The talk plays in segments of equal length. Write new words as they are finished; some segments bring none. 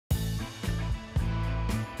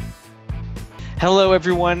Hello,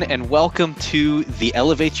 everyone, and welcome to the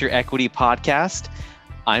Elevate Your Equity podcast.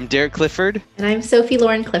 I'm Derek Clifford. And I'm Sophie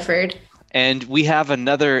Lauren Clifford. And we have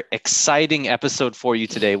another exciting episode for you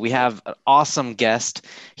today. We have an awesome guest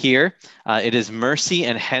here. It is Mercy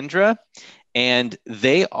and Hendra, and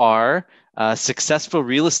they are successful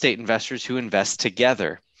real estate investors who invest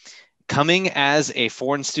together. Coming as a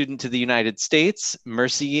foreign student to the United States,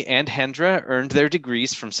 Mercy and Hendra earned their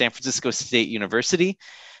degrees from San Francisco State University.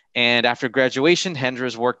 And after graduation, Hendra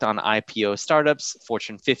has worked on IPO Startups,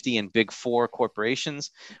 Fortune 50 and Big Four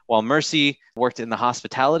corporations, while Mercy worked in the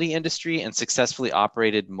hospitality industry and successfully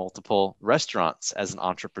operated multiple restaurants as an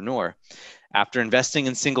entrepreneur. After investing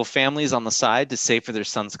in single families on the side to save for their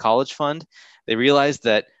son's college fund, they realized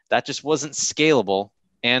that just wasn't scalable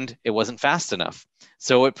and it wasn't fast enough.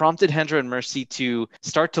 So it prompted Hendra and Mercy to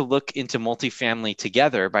start to look into multifamily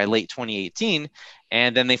together by late 2018.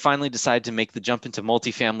 And then they finally decided to make the jump into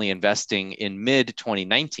multifamily investing in mid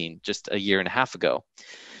 2019, just a year and a half ago.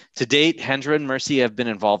 To date, Hendra and Mercy have been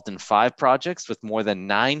involved in 5 projects with more than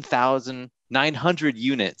 9,900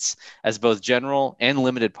 units as both general and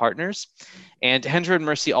limited partners. And Hendra and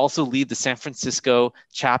Mercy also lead the San Francisco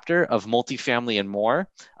chapter of Multifamily and More,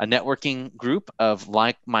 a networking group of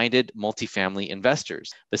like-minded multifamily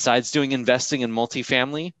investors. Besides doing investing in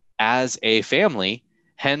multifamily as a family,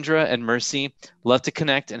 Hendra and Mercy love to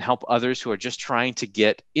connect and help others who are just trying to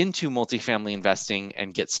get into multifamily investing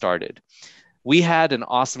and get started. We had an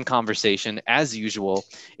awesome conversation as usual.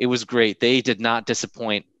 It was great. They did not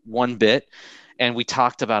disappoint one bit. And we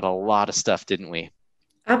talked about a lot of stuff, didn't we?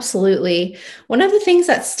 Absolutely. One of the things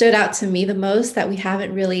that stood out to me the most that we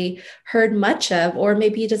haven't really heard much of, or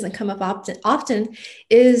maybe it doesn't come up often,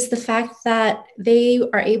 is the fact that they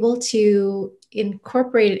are able to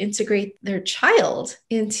incorporate and integrate their child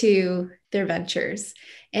into their ventures.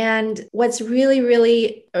 And what's really,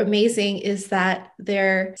 really amazing is that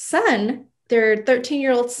their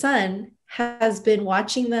 13-year-old son, has been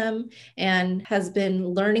watching them and has been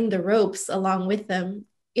learning the ropes along with them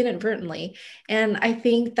inadvertently. And I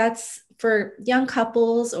think that's for young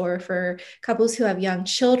couples or for couples who have young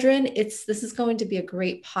children, this is going to be a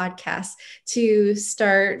great podcast to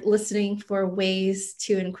start listening for ways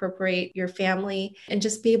to incorporate your family and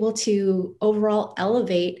just be able to overall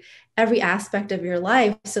elevate every aspect of your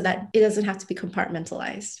life so that it doesn't have to be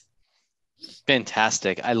compartmentalized.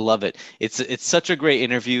 Fantastic. I love it. It's such a great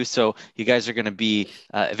interview. So you guys are going to be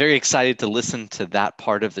very excited to listen to that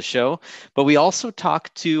part of the show. But we also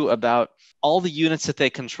talked about all the units that they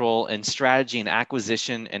control and strategy and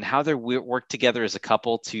acquisition and how they work together as a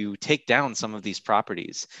couple to take down some of these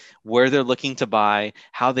properties, where they're looking to buy,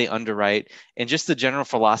 how they underwrite, and just the general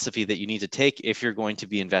philosophy that you need to take if you're going to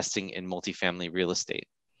be investing in multifamily real estate.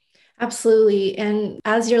 Absolutely. And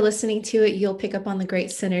as you're listening to it, you'll pick up on the great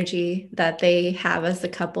synergy that they have as a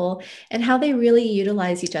couple and how they really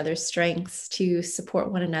utilize each other's strengths to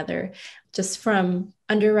support one another, just from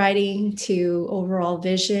underwriting to overall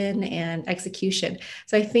vision and execution.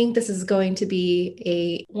 So I think this is going to be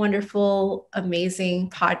a wonderful, amazing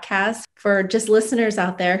podcast for just listeners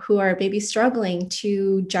out there who are maybe struggling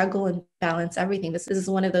to juggle and balance everything. This is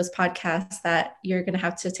one of those podcasts that you're going to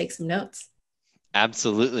have to take some notes.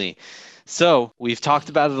 Absolutely. So we've talked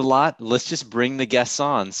about it a lot. Let's just bring the guests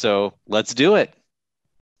on. So let's do it.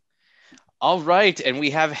 All right. And we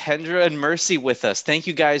have Hendra and Mercy with us. Thank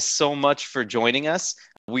you guys so much for joining us.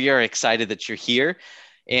 We are excited that you're here.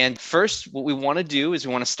 And first, what we want to do is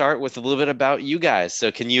we want to start with a little bit about you guys.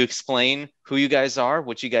 So can you explain who you guys are,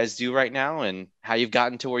 what you guys do right now, and how you've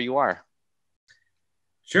gotten to where you are?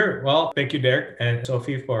 Sure. Well, thank you, Derek and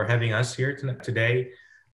Sophie, for having us here today.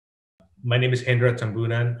 My name is Hendra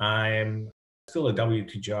Tambunan. I'm still a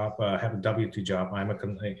W-2 job. I have a W-2 job. I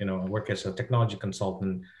work as a technology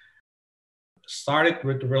consultant. Started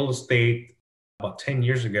with real estate about 10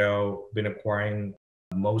 years ago. Been acquiring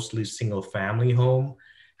mostly single-family home.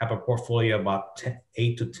 Have a portfolio of about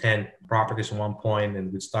 8 to 10 properties at one point,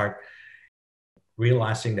 and we start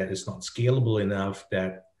realizing that it's not scalable enough.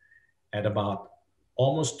 That at about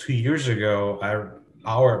almost 2 years ago,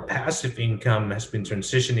 our passive income has been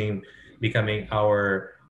transitioning, becoming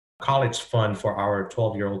our college fund for our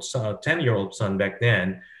 12-year-old son, 10-year-old son back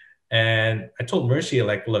then. And I told Mercy,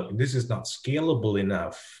 look, this is not scalable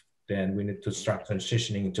enough. Then we need to start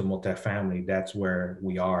transitioning into multifamily. That's where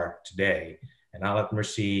we are today. And I'll let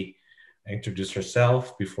Mercy introduce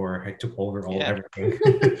herself before I took over everything.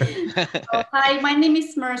 Hi, my name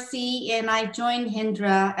is Mercy, and I joined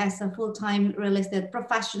Hendra as a full-time real estate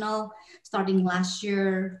professional starting last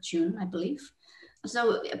year, June, I believe.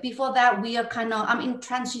 So before that, I'm in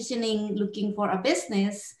transitioning, looking for a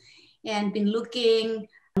business and been looking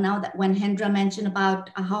Now that when Hendra mentioned about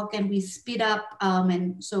how can we speed up,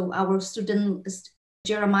 and so our student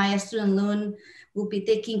Jeremiah student loan will be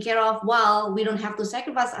taken care of while we don't have to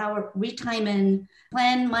sacrifice our retirement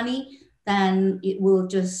plan money, then it will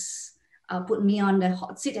just put me on the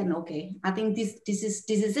hot seat. And okay, I think this is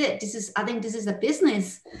it. I think this is a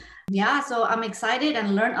business. Yeah, so I'm excited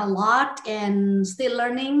and learn a lot and still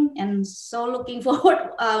learning and so looking forward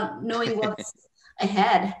knowing what's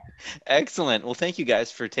ahead. Excellent. Well, thank you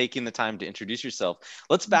guys for taking the time to introduce yourself.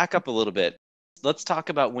 Let's back up a little bit. Let's talk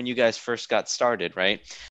about when you guys first got started, right?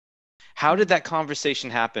 How did that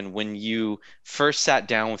conversation happen when you first sat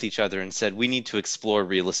down with each other and said, we need to explore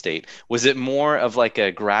real estate? Was it more of like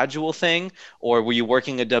a gradual thing, or were you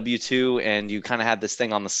working a W-2 and you kind of had this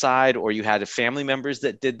thing on the side, or you had family members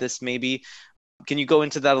that did this maybe? Can you go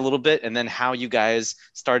into that a little bit, and then how you guys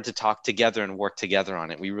started to talk together and work together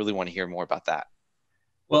on it? We really want to hear more about that.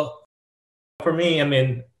 Well, for me, I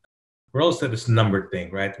mean, real estate is a number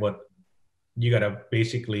thing, right? What you got to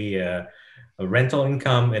basically a rental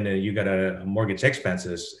income, and then you got a mortgage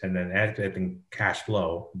expenses, and then adding cash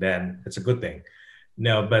flow, then it's a good thing.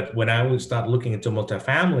 No, but when I would start looking into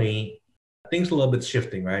multifamily, things a little bit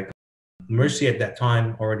shifting, right? Mercy at that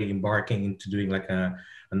time already embarking into doing like an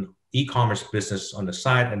e-commerce business on the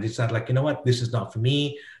side, and decided like, you know what, this is not for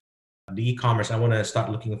me. The e-commerce, I want to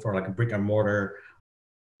start looking for like a brick and mortar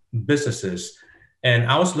businesses. And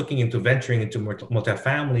I was looking into venturing into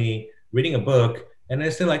multifamily, reading a book, and I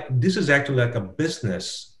said like, this is actually like a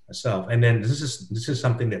business itself. And then this is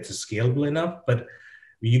something that's scalable enough, but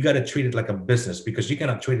you got to treat it like a business, because you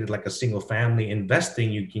cannot treat it like a single family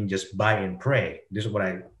investing. You can just buy and pray. This is what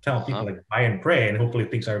I tell people, like buy and pray, and hopefully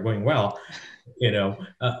things are going well,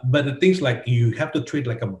 but the things like you have to treat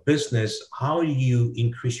like a business. How do you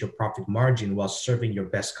increase your profit margin while serving your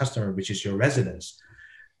best customer, which is your residents?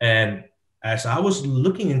 And as I was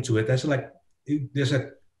looking into it, I was like, there's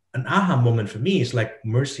an aha moment for me. It's like,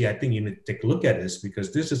 Mercy, I think you need to take a look at this,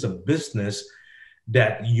 because this is a business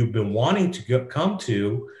that you've been wanting to come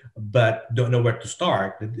to, but don't know where to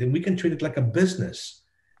start. And we can treat it like a business.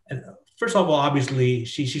 And first of all, obviously,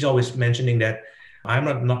 she's always mentioning that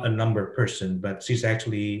I'm not a number person, but she's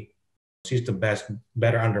the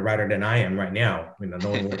better underwriter than I am right now,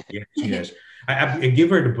 knowing what she is. I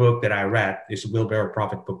give her the book that I read. It's Wheelbarrow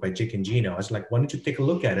Profit book by Jake and Gino. I was like, why don't you take a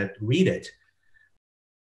look at it, read it,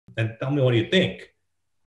 and tell me what you think.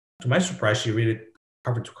 To my surprise, she read it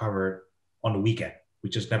cover to cover on the weekend,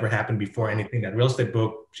 which has never happened before. Anything, that real estate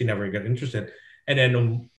book, she never got interested. And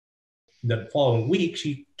then the following week,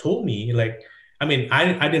 she told me, like, I mean,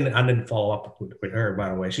 I didn't follow up with her, by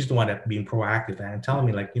the way. She's the one that being proactive and telling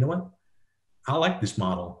me, like, you know what? I like this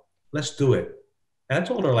model. Let's do it. And I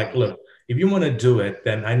told her, like, look, if you want to do it,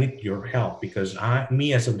 then I need your help, because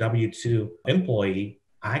me as a W-2 employee,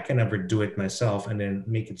 I can never do it myself and then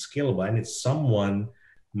make it scalable. I need someone,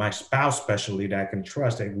 my spouse especially, that I can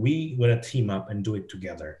trust, that we want to team up and do it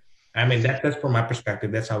together. I mean, that's from my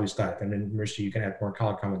perspective. That's how we start. And then Mercy, you can add more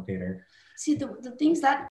color commentator. See, the things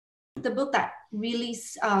that the book that really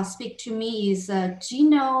speak to me is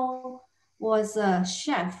Gino was a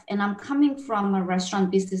chef, and I'm coming from a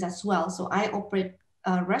restaurant business as well. So I operate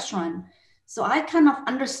a restaurant. So I kind of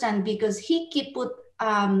understand, because he put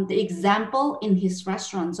the example in his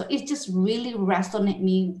restaurant. So it just really resonated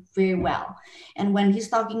me very well. And when he's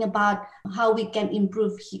talking about how we can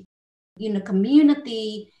improve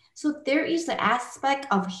community, so there is the aspect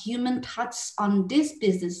of human touch on this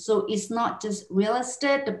business. So it's not just real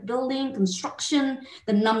estate, the building, construction,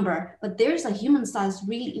 the number, but there's a human side that's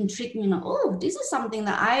really intrigued me. Oh, this is something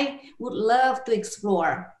that I would love to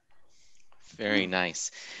explore. Very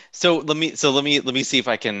nice. So let me see if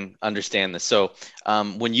I can understand this. So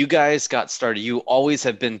when you guys got started, you always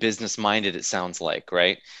have been business minded, it sounds like,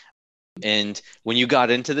 right? And when you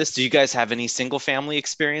got into this, do you guys have any single family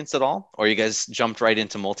experience at all, or you guys jumped right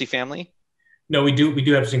into multifamily? No, we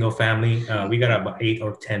do have single family. We got about 8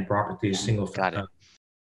 or 10 properties, single family.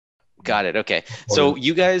 Got it. Okay. So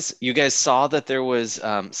you guys saw that there was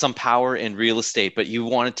some power in real estate, but you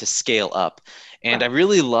wanted to scale up. And I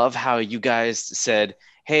really love how you guys said,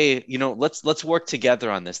 hey, let's work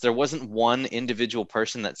together on this. There wasn't one individual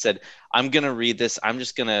person that said, I'm going to read this. I'm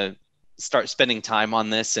just going to start spending time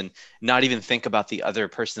on this and not even think about the other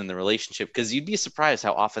person in the relationship, because you'd be surprised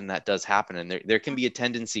how often that does happen. And there can be a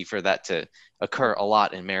tendency for that to occur a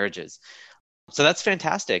lot in marriages. So that's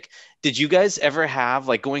fantastic. Did you guys ever have,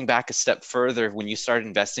 like, going back a step further, when you started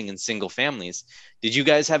investing in single families, did you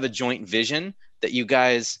guys have a joint vision that you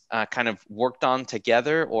guys kind of worked on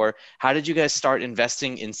together? Or how did you guys start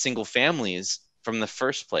investing in single families from the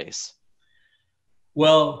first place?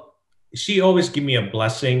 Well, she always give me a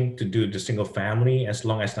blessing to do the single family as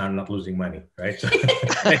long as I'm not losing money, right? So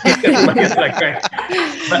it's like, right.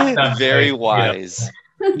 But, Very wise.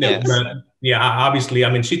 Yes. but yeah, obviously,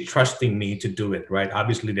 I mean, she's trusting me to do it, right?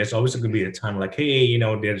 Obviously, there's always going to be a time like, hey,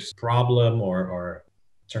 there's a problem or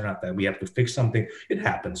turn out that we have to fix something. It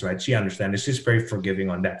happens, right? She understands. She's very forgiving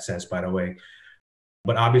on that sense, by the way.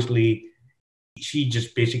 But obviously, she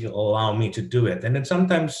just basically allow me to do it. And then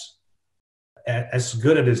sometimes, as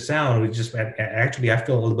good as it sounds, we just actually I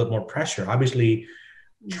feel a little bit more pressure. Obviously,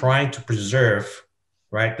 trying to preserve,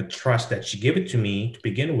 right, the trust that she gave it to me to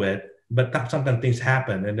begin with. But sometimes things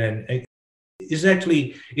happen, and then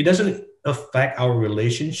it doesn't affect our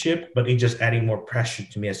relationship, but it's just adding more pressure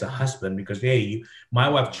to me as a husband because hey, my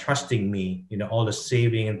wife trusting me, all the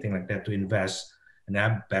saving and things like that to invest, and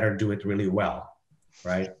I better do it really well,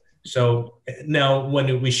 right? So now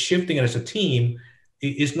when we're shifting it as a team,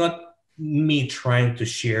 it's not me trying to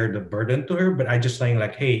share the burden to her, but I just saying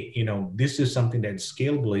like, hey, this is something that's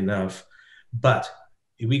scalable enough, but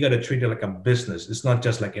we got to treat it like a business. It's not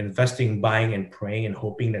just like investing, buying, and praying and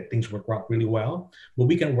hoping that things work out really well. But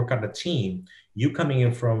we can work out a team. You coming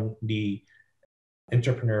in from the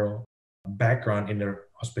entrepreneurial background in the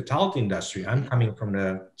hospitality industry, I'm coming from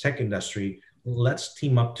the tech industry. Let's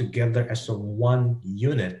team up together as a one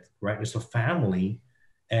unit, right? As a family,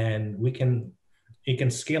 and we can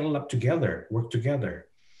scale it up together, work together.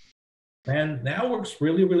 And that works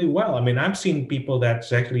really, really well. I mean, I've seen people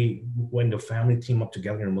that's actually when the family team up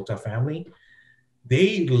together in multifamily,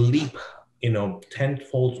 they leap,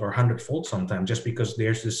 10-fold or 100-fold sometimes just because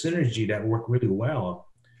there's the synergy that work really well.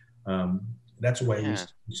 That's why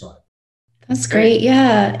we saw it. That's great.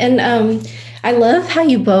 Yeah. And I love how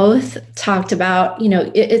you both talked about,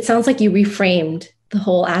 it sounds like you reframed the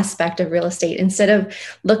whole aspect of real estate instead of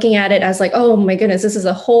looking at it as like, oh my goodness, this is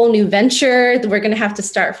a whole new venture. We're going to have to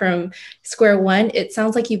start from square one. It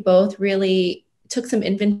sounds like you both really took some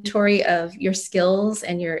inventory of your skills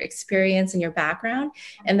and your experience and your background.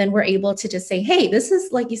 And then we're able to just say, hey, this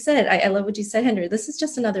is, like you said, I love what you said, Hendra, this is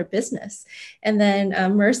just another business. And then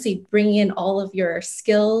Mercy, bringing in all of your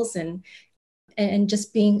skills and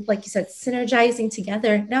just being, like you said, synergizing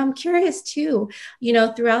together. Now I'm curious too,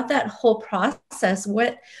 throughout that whole process,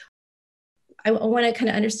 what I want to kind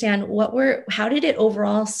of understand how did it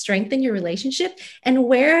overall strengthen your relationship and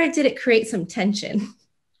where did it create some tension?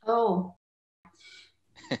 Oh,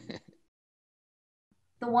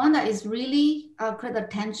 the one that is really create the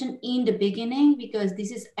tension in the beginning because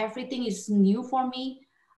everything is new for me.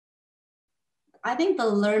 I think the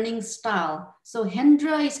learning style. So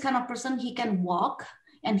Hendra is kind of person, he can walk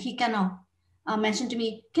and he can mention to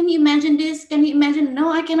me, can you imagine this? Can you imagine?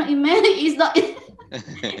 No, I cannot imagine. It's not,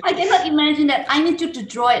 I cannot imagine that. I need you to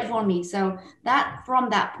draw it for me. So from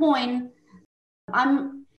that point,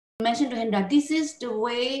 I'm mentioned to Hendra, this is the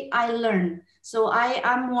way I learn. So I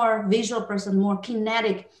am more visual person, more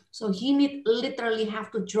kinetic. So he literally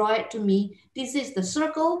have to draw it to me. This is the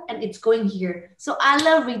circle and it's going here. So I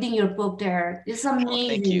love reading your book there. It's amazing. Oh,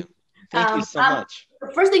 thank you. Thank you so much.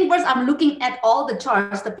 First thing first, I'm looking at all the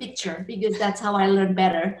charts, the picture, because that's how I learn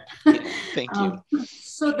better. Thank you.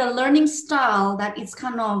 So the learning style that it's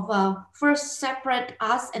kind of first separate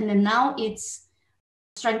us and then now it's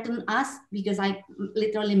strengthen us because I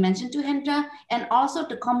literally mentioned to Hendra, and also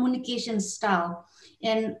the communication style.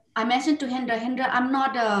 And I mentioned to Hendra, I'm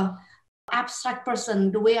not a abstract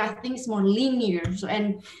person. The way I think is more linear. So,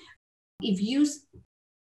 and if you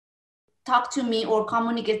talk to me or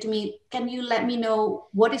communicate to me, can you let me know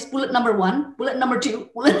what is bullet number 1, bullet number 2,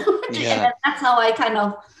 bullet number 3? Yeah. And that's how I kind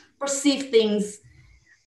of perceive things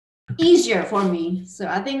easier for me. So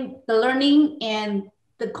I think the learning and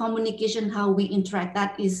the communication, how we interact,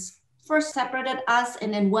 that is first separated us.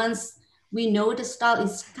 And then once we know the style,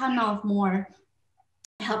 is kind of more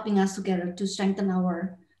helping us together to strengthen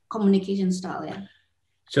our communication style. Yeah.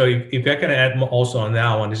 So if I can add also on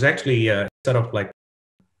that one, it's actually sort of like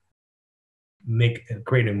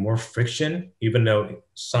creating more friction, even though it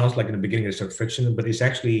sounds like in the beginning it's a friction, but it's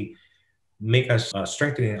actually make us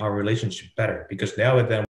strengthening our relationship better because now with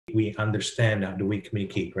them we understand how do we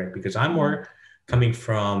communicate, right? Because I'm more coming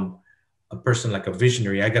from a person like a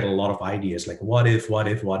visionary. I got a lot of ideas like what if,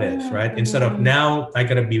 right? Instead of now I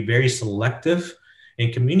got to be very selective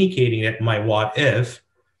in communicating that my what if.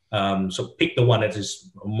 So pick the one that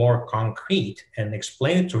is more concrete and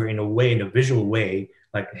explain it to her in a visual way,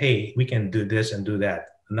 like, hey, we can do this and do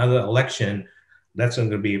that. Another election, that's going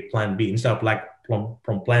to be plan B. Instead of like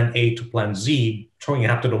from plan A to plan Z, throwing it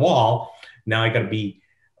up to the wall, now I got to be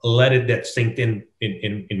let it that sink in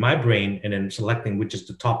my brain and then selecting which is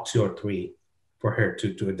the top 2 or 3 for her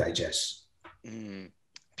to digest.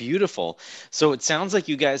 Beautiful. So it sounds like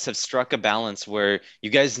you guys have struck a balance where you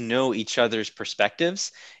guys know each other's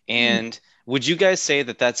perspectives. And would you guys say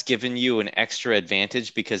that that's given you an extra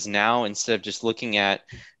advantage because now instead of just looking at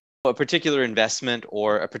a particular investment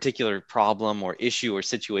or a particular problem or issue or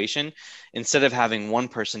situation, instead of having one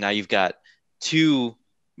person, now you've got two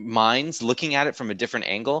minds looking at it from a different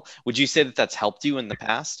angle. Would you say that that's helped you in the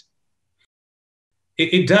past?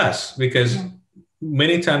 It does, because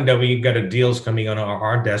many times that we got a deals coming on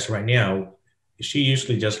our desk right now, she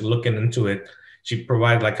usually just looking into it. She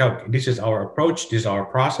provide like, oh, this is our approach, this is our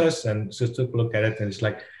process, and just to look at it, and it's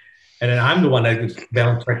like, and then I'm the one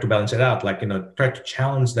that try to balance it out, like, try to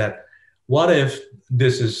challenge that. What if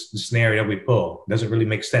this is the scenario we pull? Does it really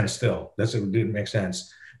make sense still? Does it really make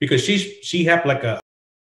sense? Because she have like a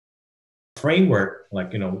framework,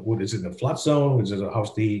 like, what is it, the flood zone, which is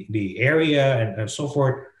how's the area, and so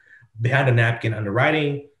forth. Behind the napkin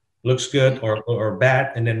underwriting looks good or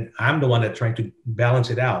bad, and then I'm the one that's trying to balance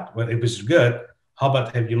it out. Well, if it's good, how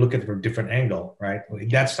about have you look at it from a different angle, right?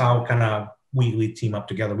 That's how kind of we team up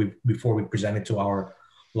together before we present it to our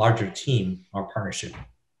larger team, our partnership.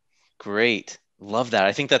 Great. Love that.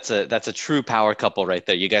 I think that's a true power couple right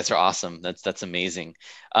there. You guys are awesome. That's amazing.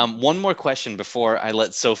 One more question before I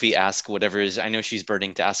let Sophie ask whatever is. I know she's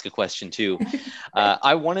burning to ask a question too.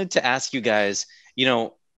 I wanted to ask you guys,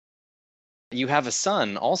 you have a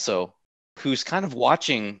son also who's kind of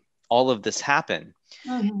watching all of this happen.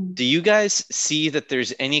 Mm-hmm. Do you guys see that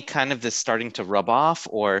there's any kind of this starting to rub off,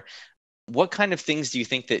 or what kind of things do you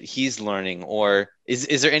think that he's learning, or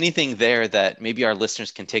is there anything there that maybe our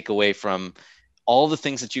listeners can take away from all the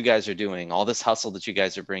things that you guys are doing, all this hustle that you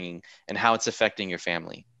guys are bringing, and how it's affecting your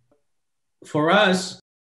family? For us,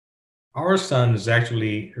 our son is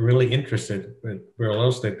actually really interested with real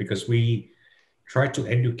estate because we try to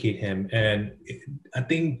educate him. And I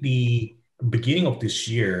think the beginning of this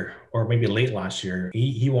year, or maybe late last year,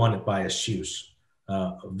 he wanted to buy his shoes,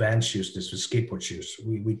 Van shoes, this was skateboard shoes.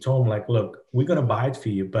 We told him, like, look, we're going to buy it for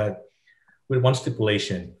you, but with one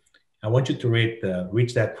stipulation. I want you to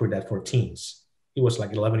reach that for teens. He was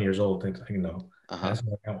like 11 years old, Uh-huh.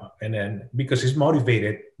 And then because he's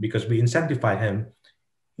motivated, because we incentivize him,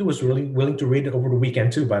 he was really willing to read it over the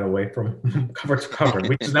weekend too, by the way, from cover to cover,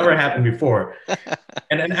 which has never happened before.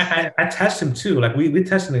 And then I test him too. Like we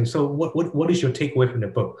tested him. So what is your takeaway from the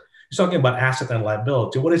book? He's talking about asset and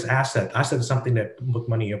liability. What is asset? Asset is something that put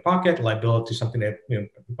money in your pocket. Liability is something that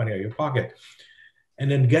put money in your pocket. And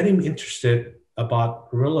then get him interested about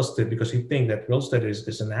real estate, because he thinks that real estate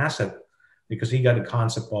is an asset, because he got the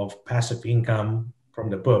concept of passive income from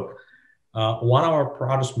the book. One of our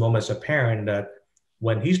proudest moments as a parent, that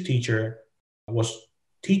when his teacher was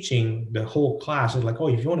teaching the whole class, it's like, oh,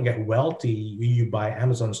 if you want to get wealthy, you buy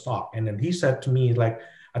Amazon stock. And then he said to me, like,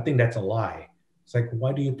 I think that's a lie. It's like,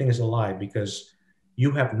 why do you think it's a lie? Because you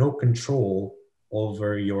have no control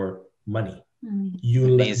over your money.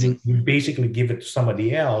 You basically give it to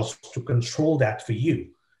somebody else to control that for you.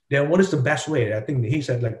 Then what is the best way? I think he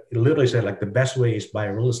said, like, literally said, like, the best way is buy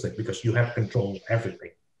real estate, because you have control of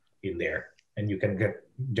everything in there, and you can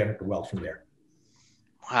generate wealth from there.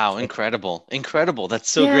 Wow, incredible. That's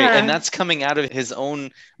so great. And that's coming out of his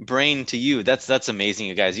own brain to you. That's amazing,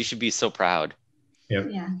 you guys. You should be so proud.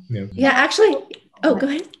 Yeah. Actually, go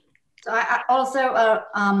ahead. So I also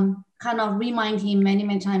kind of remind him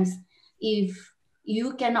many times, if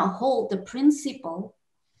you cannot hold the principle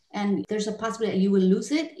and there's a possibility that you will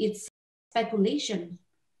lose it, it's speculation.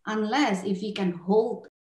 Unless if you can hold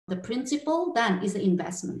the principle, then it's an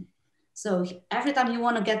investment. So every time you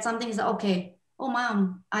want to get something, it's like, okay, oh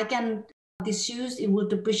mom, I can, these shoes, it will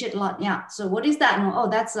depreciate a lot. Yeah. So what is that? No,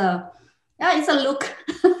 that's it's a look.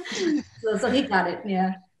 so he got it.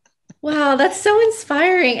 Yeah. Wow, that's so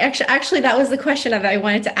inspiring. Actually, that was the question that I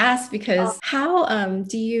wanted to ask, because how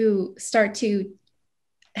do you start to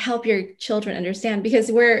help your children understand?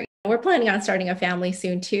 Because we're planning on starting a family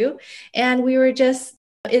soon too. And we were just,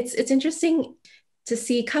 it's interesting to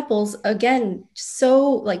see couples, again, so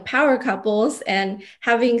like power couples, and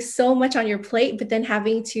having so much on your plate, but then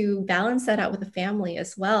having to balance that out with a family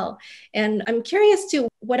as well. And I'm curious too,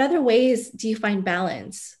 what other ways do you find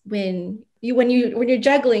balance when you're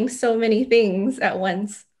juggling so many things at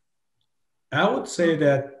once? I would say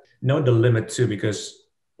that know the limit too, because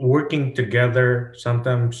working together,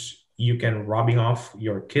 sometimes you can robbing off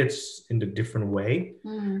your kids in a different way,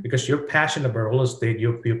 because you're passionate about real estate,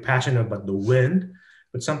 you're passionate about the wind,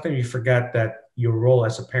 but sometimes you forget that your role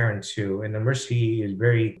as a parent too. And Mercy is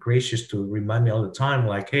very gracious to remind me all the time,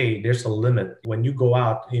 like, hey, there's a limit. When you go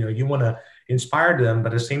out, you want to inspire them,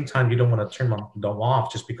 but at the same time, you don't want to turn them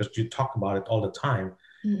off just because you talk about it all the time.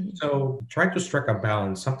 Mm. So try to strike a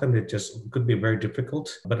balance. Sometimes it just could be very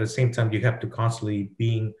difficult, but at the same time, you have to constantly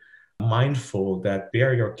being mindful that they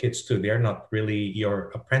are your kids too. They're not really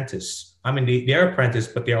your apprentice. I mean, they're apprentice,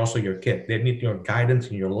 but they're also your kid. They need your guidance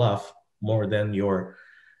and your love more than your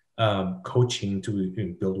coaching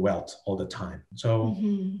to build wealth all the time. So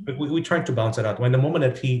Mm-hmm. we try to balance it out. When the moment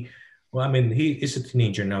that well, I mean, he is a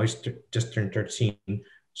teenager now. He's just turned 13.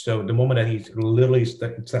 So the moment that he's literally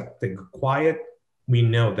quiet, we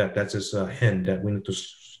know that that's just a hint that we need to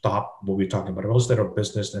stop what we're talking about, instead of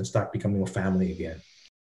business, and start becoming a family again.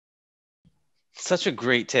 Such a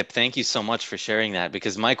great tip. Thank you so much for sharing that,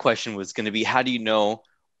 because my question was going to be, how do you know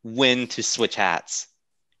when to switch hats?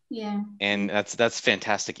 Yeah. And that's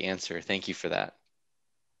fantastic answer. Thank you for that.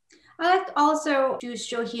 I like also to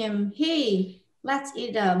show him, hey, let's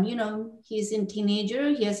eat. He's a teenager.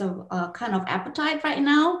 He has a kind of appetite right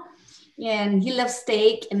now, and he loves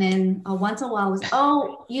steak. And then once in a while,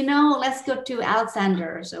 let's go to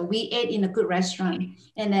Alexander. So we ate in a good restaurant,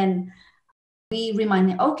 and then we remind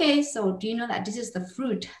him, okay, so do you know that this is the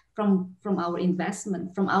fruit from our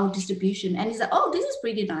investment, from our distribution? And he's like, oh, this is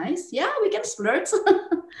pretty nice. Yeah, we can splurge.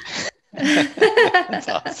 That's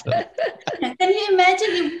awesome. Can you imagine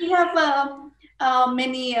if we have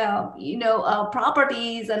many,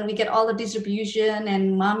 properties, and we get all the distribution,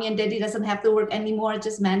 and mommy and daddy doesn't have to work anymore,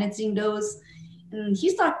 just managing those, and he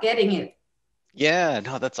start getting it. Yeah,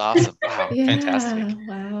 no, that's awesome. Wow, Yeah. fantastic.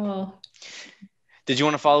 Wow. Did you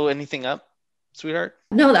want to follow anything up, sweetheart?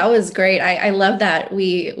 No, that was great. I love that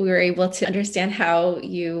we were able to understand how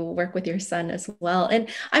you work with your son as well. And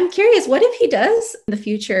I'm curious, what if he does in the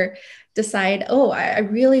future decide, oh, I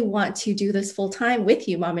really want to do this full time with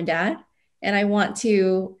you, mom and dad, and I want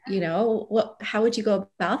to, how would you go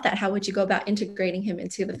about that? How would you go about integrating him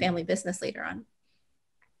into the family business later on?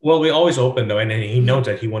 Well, we always open though, and then he knows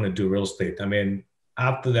that he want to do real estate. I mean,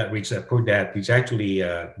 after that reached that poor dad, he's actually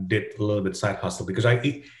did a little bit side hustle, because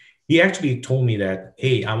he actually told me that,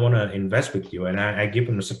 hey, I want to invest with you, and I give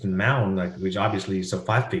him a certain amount, like, which obviously is a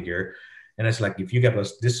 5-figure, and it's like, if you give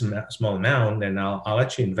us this small amount, then I'll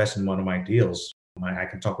let you invest in one of my deals. I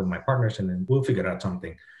can talk with my partners, and then we'll figure out something.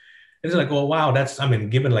 And it's like, oh wow,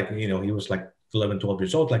 given, like, he was like 11, 12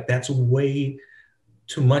 years old, like, that's way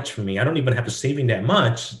too much for me. I don't even have to saving that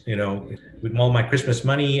much, with all my Christmas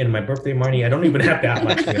money and my birthday money. I don't even have that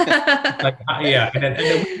much. Like, yeah. And then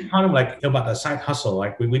we taught him, like, about the side hustle.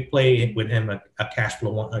 Like, we play with him a cash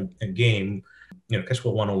flow a game, cash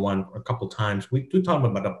flow 101 a couple of times. We taught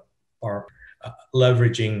him about our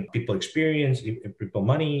leveraging people experience, people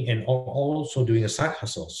money, and also doing the side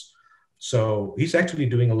hustles. So he's actually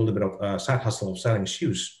doing a little bit of a side hustle of selling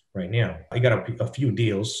shoes right now. I got a few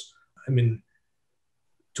deals. I mean,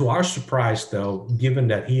 to our surprise, though, given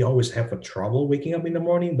that he always have a trouble waking up in the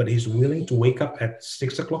morning, but he's willing to wake up at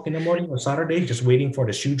 6 o'clock in the morning on Saturday, just waiting for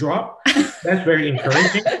the shoe drop. That's very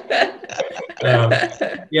encouraging.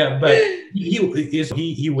 Yeah, but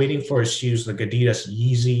he waiting for his shoes, like Adidas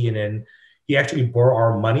Yeezy, and then he actually borrow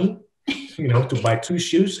our money, to buy 2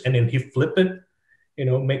 shoes, and then he flip it,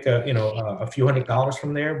 make a few $100s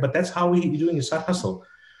from there. But that's how he's doing his side hustle.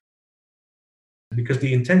 Because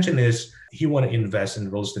the intention is he want to invest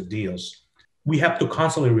in real estate deals. We have to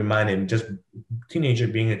constantly remind him, just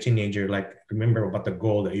being a teenager, like, remember about the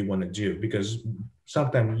goal that you want to do, because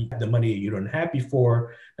sometimes the money you don't have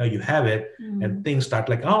before, now you have it, and things start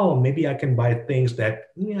like, oh, maybe I can buy things that,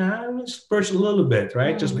 spurge a little bit,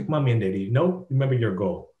 right? Just like mommy and daddy. No, remember your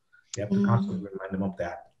goal. You have to constantly remind them of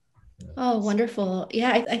that. Oh, wonderful.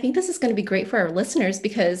 Yeah, I think this is going to be great for our listeners,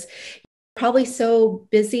 because probably so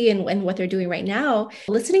busy in what they're doing right now.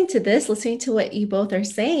 Listening to what you both are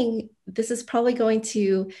saying, this is probably going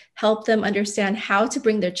to help them understand how to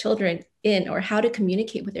bring their children in, or how to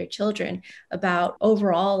communicate with their children about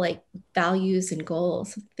overall, like, values and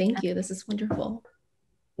goals. Thank you. This is wonderful.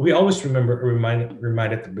 We always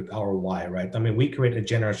reminded with our why, right? I mean, we create a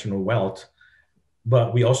generational wealth,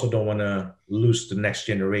 but we also don't want to lose the next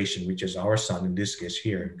generation, which is our son in this case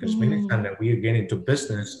here. Because many times that we get into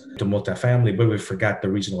business, to multifamily, but we forgot the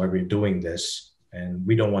reason why we're doing this. And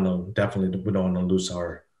we don't want to lose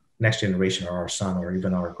our next generation, or our son, or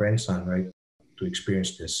even our grandson, right, to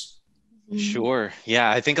experience this. Sure.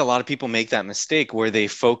 Yeah, I think a lot of people make that mistake where they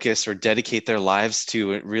focus or dedicate their lives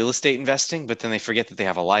to real estate investing, but then they forget that they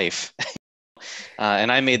have a life.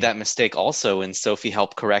 And I made that mistake also, and Sophie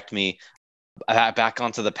helped correct me back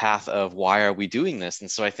onto the path of, why are we doing this? And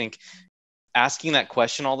so I think asking that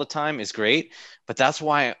question all the time is great, but that's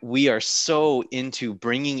why we are so into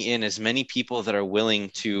bringing in as many people that are willing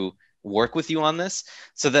to work with you on this,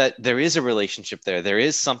 so that there is a relationship there. There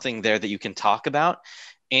is something there that you can talk about,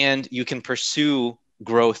 and you can pursue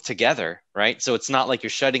growth together, right? So it's not like you're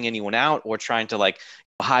shutting anyone out or trying to like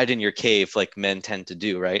hide in your cave like men tend to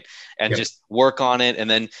do, right? And just work on it.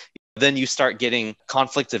 And then you start getting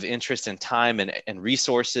conflicts of interest and time and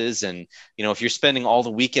resources. And, if you're spending all the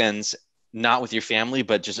weekends not with your family,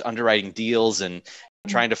 but just underwriting deals and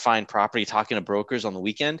trying to find property, talking to brokers on the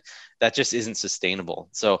weekend, that just isn't sustainable.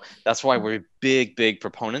 So that's why we're big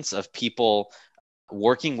proponents of people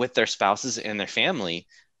working with their spouses and their family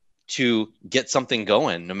to get something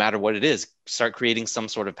going, no matter what it is, start creating some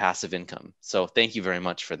sort of passive income. So thank you very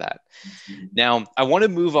much for that. Now, I want to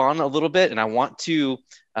move on a little bit, and I want to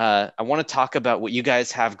talk about what you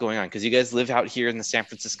guys have going on, because you guys live out here in the San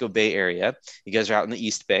Francisco Bay Area. You guys are out in the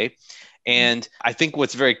East Bay. And I think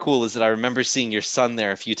what's very cool is that I remember seeing your son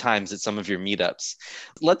there a few times at some of your meetups.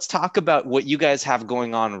 Let's talk about what you guys have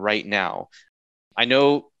going on right now. I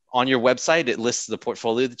know on your website, it lists the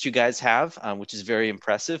portfolio that you guys have, which is very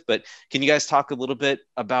impressive. But can you guys talk a little bit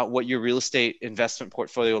about what your real estate investment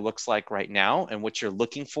portfolio looks like right now and what you're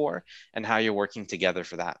looking for and how you're working together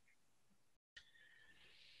for that?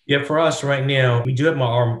 Yeah, for us right now, we do have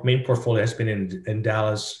our main portfolio has been in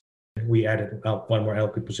Dallas. We added one more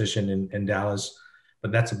LP position in Dallas,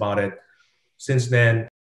 but that's about it. Since then,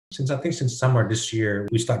 since summer this year,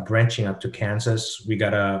 we start branching up to Kansas. We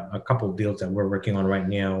got a couple of deals that we're working on right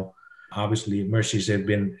now. Obviously, Mercy's have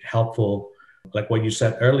been helpful. Like what you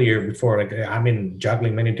said earlier before, like I've been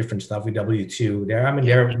juggling many different stuff with W2.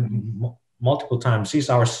 There multiple times. She's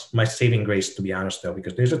my saving grace, to be honest, though,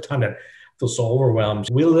 because there's a time that I feel so overwhelmed.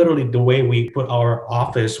 We literally, the way we put our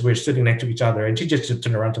office, we're sitting next to each other, and she just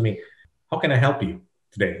turned around to me, "How can I help you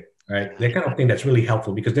today?" Right? That kind of thing that's really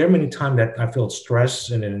helpful, because there are many times that I feel stressed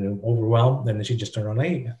and overwhelmed, and then she just turned around,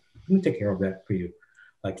 "Hey, let me take care of that for you."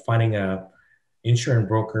 Like finding a insurance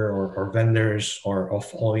broker or vendors or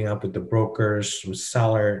following up with the brokers, with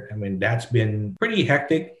seller. I mean, that's been pretty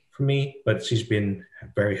hectic for me, but she's been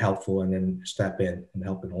very helpful and then step in and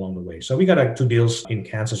helping along the way. So we got 2 deals in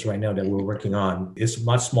Kansas right now that we're working on. It's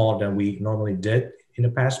much smaller than we normally did in the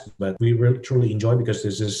past, but we really truly enjoy, because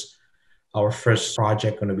this is our first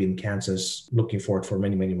project going to be in Kansas. Looking forward for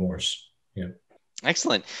many, many more. Yeah.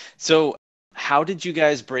 Excellent. So how did you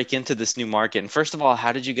guys break into this new market? And first of all,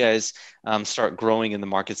 how did you guys start growing in the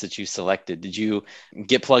markets that you selected? Did you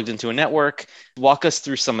get plugged into a network? Walk us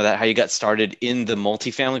through some of that, how you got started in the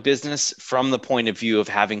multifamily business from the point of view of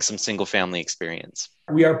having some single family experience.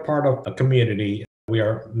 We are part of a community. We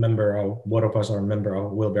are a member of, one of us are a member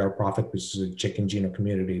of Wheelbarrow Profit, which is a Chicken Gino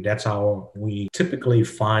community. That's how we typically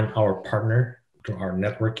find our partner through our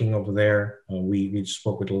networking over there. We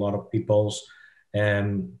spoke with a lot of people.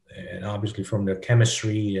 And obviously from the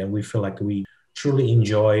chemistry, and we feel like we truly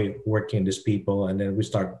enjoy working with these people, and then we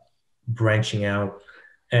start branching out.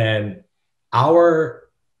 And our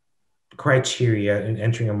criteria in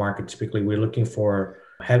entering a market, typically we're looking for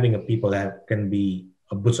having a people that can be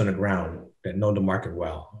a boots on the ground, that know the market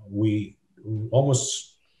well. We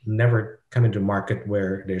almost never come into a market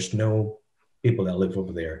where there's no people that live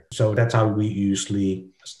over there. So that's how we usually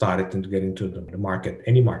started into getting to the market,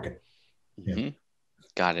 any market. Yeah. Mm-hmm.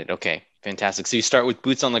 Got it. Okay. Fantastic. So you start with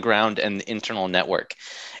boots on the ground and the internal network.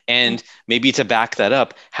 And maybe to back that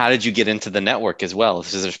up, how did you get into the network as well?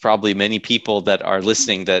 Because there's probably many people that are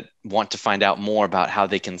listening that want to find out more about how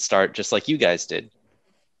they can start just like you guys did.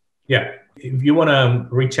 Yeah. If you want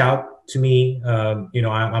to reach out to me,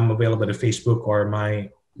 I'm available at Facebook or my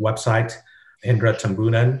website, Hendra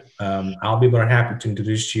Tambunan. I'll be more happy to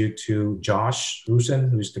introduce you to Josh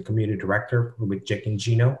Rusin, who's the community director with Jack and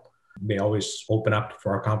Gino. They always open up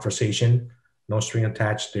for our conversation. No string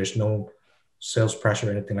attached. There's no sales pressure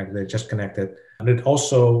or anything like that. Just connected. And then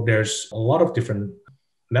also, there's a lot of different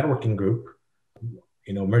networking group.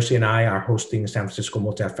 Mercy and I are hosting San Francisco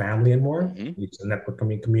Multifamily and more. Mm-hmm. It's a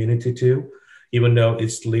networking community too. Even though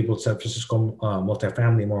it's labeled San Francisco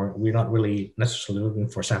Multifamily more, we're not really necessarily looking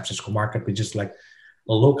for San Francisco market. We just like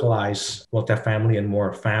a localized multifamily and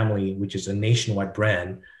more family, which is a nationwide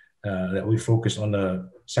brand that we focus on the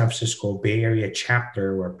San Francisco Bay Area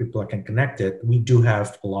chapter where people can connect it. We do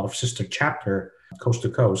have a lot of sister chapter coast to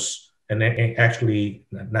coast. And actually,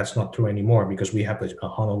 that's not true anymore, because we have a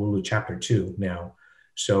Honolulu chapter too now.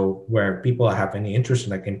 So where people have any interest,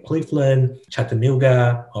 like in Cleveland,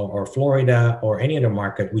 Chattanooga, or Florida, or any other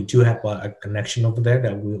market, we do have a connection over there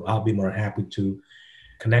that I'll be more happy to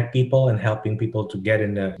connect people and helping people to get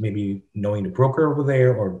in maybe knowing the broker over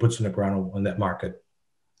there or boots on the ground on that market.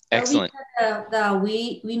 Excellent.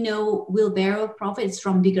 We know wheelbarrow profits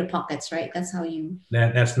from bigger pockets, right? That's how you.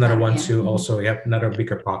 That's another one Yeah. too. Also, you have another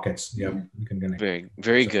bigger pockets. Yep, Yeah. you can connect. Very,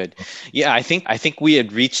 very So, good. Yeah, I think we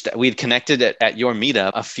had connected at your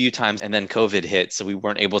meetup a few times, and then COVID hit, so we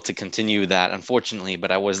weren't able to continue that, unfortunately.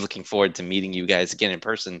 But I was looking forward to meeting you guys again in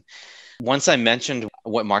person. Once I mentioned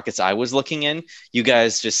what markets I was looking in, you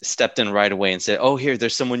guys just stepped in right away and said, "Oh, here,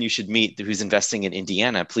 there's someone you should meet who's investing in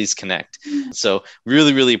Indiana. Please connect." So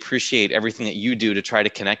really, really appreciate everything that you do to try to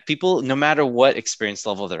connect people, no matter what experience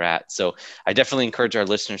level they're at. So I definitely encourage our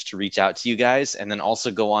listeners to reach out to you guys, and then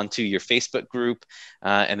also go on to your Facebook group,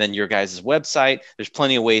 and then your guys' website. There's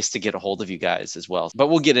plenty of ways to get a hold of you guys as well. But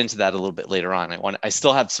we'll get into that a little bit later on. I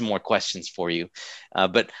still have some more questions for you.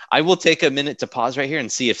 But I will take a minute to pause right here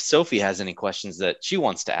and see if Sophie has any questions that she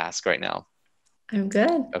wants to ask right now. I'm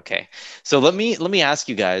good. Okay, so let me ask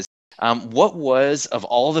you guys, what was, of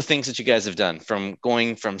all the things that you guys have done, from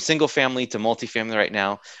going from single family to multifamily right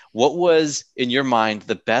now, what was in your mind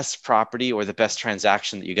the best property or the best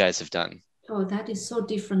transaction that you guys have done? Oh, that is so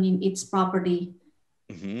different in its property.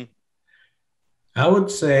 Mm-hmm. I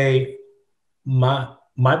would say my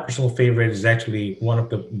personal favorite is actually one of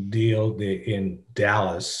the deal in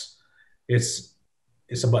Dallas. It's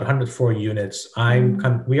it's about 104 units.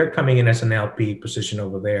 We are coming in as an LP position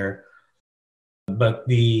over there, but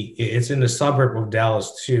it's in the suburb of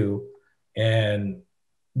Dallas too, and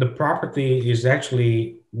the property is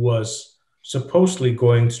actually was supposedly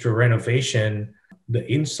going through renovation, the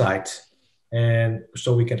inside, and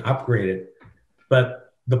so we can upgrade it.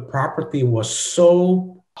 But the property was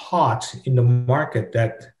so hot in the market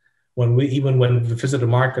that when we visited the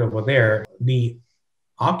market over there, the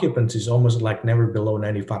occupancy is almost like never below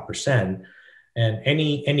 95%. And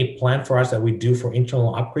any plan for us that we do for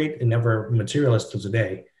internal upgrade, it never materialized to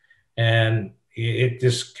today. And it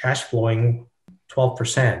just cash flowing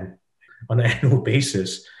 12% on an annual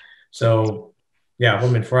basis. So yeah, I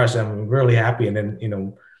mean, for us, I'm really happy. And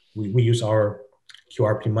then, we use our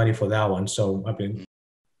QRP money for that one. So I mean,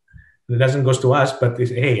 it doesn't goes to us, but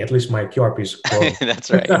hey, at least my QRP is growing.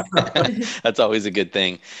 That's right. That's always a good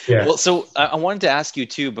thing. Yeah. Well, so I wanted to ask you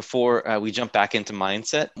too, before we jump back into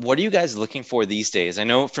mindset, what are you guys looking for these days? I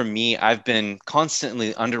know for me, I've been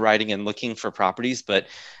constantly underwriting and looking for properties, but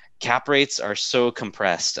cap rates are so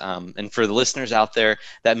compressed. And for the listeners out there,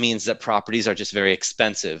 that means that properties are just very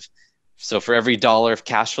expensive. So for every dollar of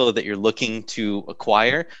cash flow that you're looking to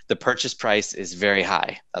acquire, the purchase price is very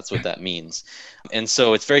high. That's what that means. And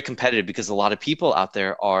so it's very competitive because a lot of people out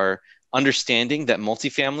there are understanding that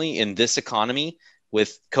multifamily in this economy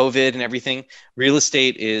with COVID and everything, real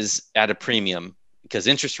estate is at a premium because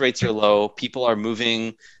interest rates are low. People are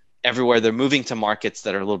moving everywhere. They're moving to markets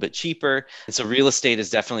that are a little bit cheaper. And so real estate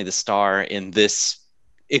is definitely the star in this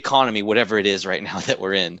economy, whatever it is right now that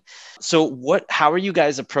we're in. So how are you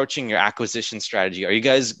guys approaching your acquisition strategy? Are you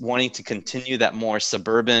guys wanting to continue that more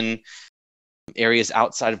suburban areas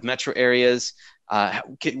outside of metro areas?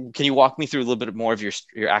 Can you walk me through a little bit more of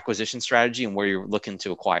your acquisition strategy and where you're looking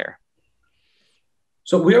to acquire?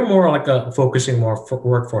 So we are more like focusing more for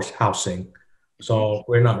workforce housing. So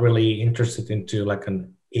we're not really interested into like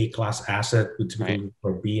an A-class asset, which typically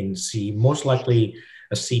for B and C, most likely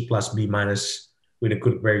a C plus B minus with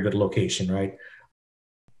a very good location, right?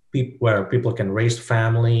 Where people can raise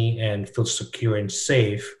family and feel secure and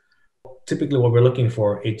safe. Typically what we're looking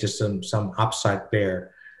for is just some upside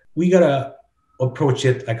there. We gotta approach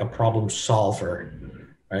it like a problem solver,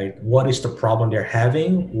 right? What is the problem they're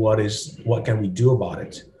having? What can we do about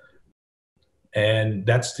it? And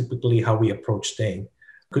that's typically how we approach things.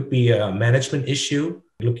 Could be a management issue,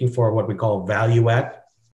 looking for what we call value add,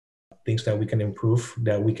 things that we can improve,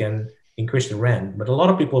 that we can increase the rent. But a lot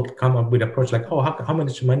of people come up with approach like, oh, how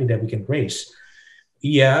much money that we can raise?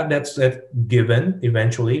 Yeah, that's a given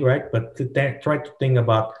eventually, right? But try to think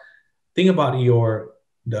about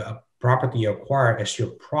the property you acquire as your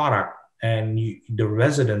product, and the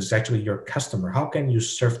residents is actually your customer. How can you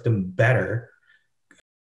serve them better,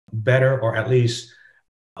 or at least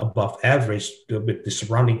above average with the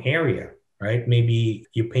surrounding area, right? Maybe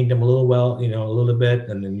you paint them a little bit,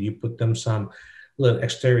 and then you put them some little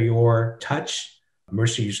exterior touch.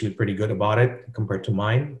 Mercy usually pretty good about it compared to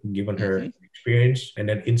mine, given her experience. And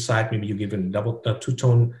then inside, maybe you give them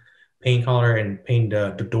two-tone paint color and paint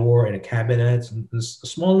the door and the cabinets. And a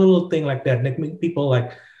small little thing like that make people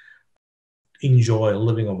like enjoy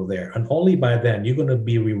living over there. And only by then you're going to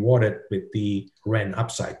be rewarded with the rent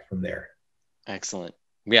upside from there. Excellent.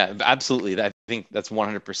 Yeah, absolutely. I think that's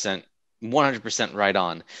 100% right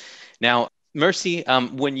on. Now, Mercy,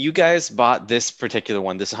 when you guys bought this particular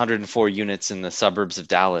one, this 104 units in the suburbs of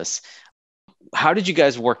Dallas, how did you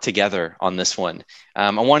guys work together on this one?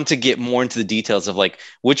 I wanted to get more into the details of like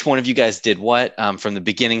which one of you guys did what from the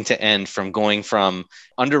beginning to end, from going from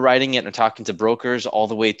underwriting it and talking to brokers all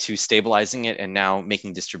the way to stabilizing it and now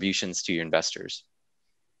making distributions to your investors.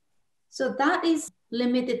 So that is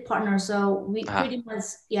limited partner. So we pretty much,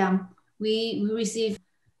 we receive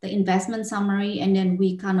the investment summary and then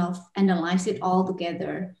we kind of analyze it all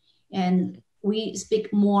together. And we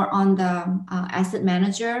speak more on the asset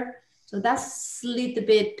manager. So that's a little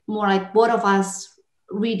bit more like both of us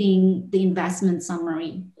reading the investment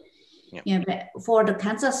summary. Yep. Yeah, but for the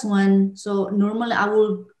Kansas one, so normally I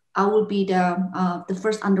will be the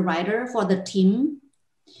first underwriter for the team.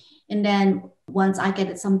 And then once I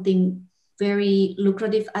get something very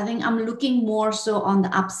lucrative, I think I'm looking more so on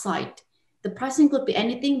the upside. The pricing could be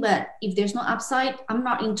anything, but if there's no upside, I'm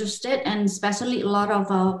not interested. And especially a lot of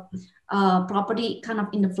property kind of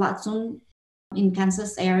in the flood zone in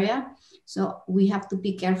Kansas area. So we have to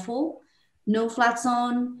be careful. No flood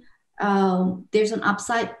zone, there's an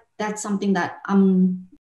upside. That's something that I'm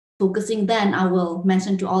focusing. Then I will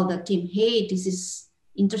mention to all the team, hey, this is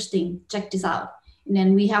interesting, check this out. And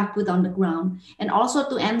then we have put on the ground. And also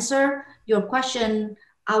to answer your question,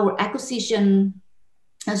 our acquisition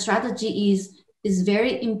strategy is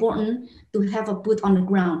very important to have a put on the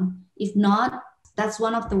ground. If not, that's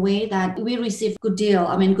one of the way that we receive good deal.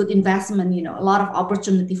 I mean, good investment, a lot of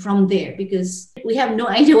opportunity from there because we have no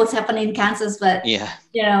idea what's happening in Kansas, but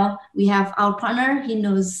we have our partner, he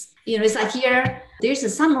knows, it's like here, there's a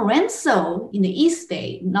San Lorenzo in the East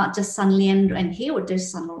Bay, not just San Leandro and Hayward,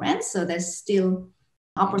 there's San Lorenzo, there's still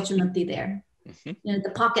opportunity there,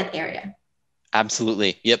 the pocket area.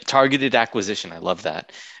 Absolutely. Yep. Targeted acquisition. I love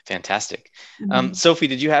that. Fantastic. Sophie,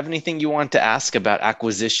 did you have anything you want to ask about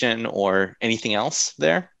acquisition or anything else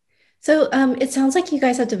there? So it sounds like you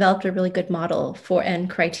guys have developed a really good model for and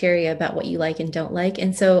criteria about what you like and don't like.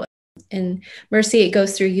 And so in Mercy, it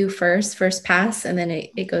goes through you first pass, and then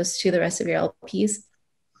it goes to the rest of your LPs.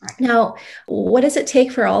 Now, what does it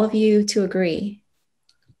take for all of you to agree?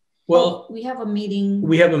 Well, we have a meeting.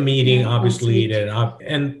 Obviously,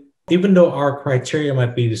 and even though our criteria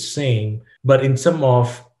might be the same, but in some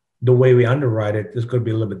of the way we underwrite it, it's going to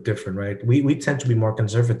be a little bit different, right? We tend to be more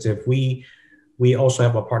conservative. We also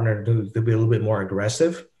have a partner to be a little bit more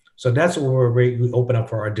aggressive. So that's where we open up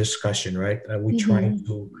for our discussion, right? We try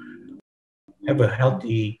to have a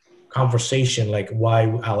healthy conversation, like why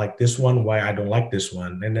I like this one, why I don't like this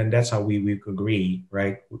one. And then that's how we agree,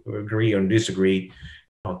 right? We agree or disagree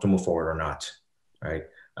to move forward or not, right?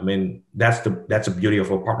 I mean, that's the beauty of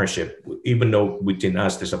a partnership. Even though within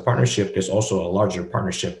us, there's a partnership, there's also a larger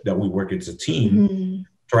partnership that we work as a team,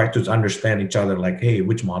 try to understand each other, like, hey,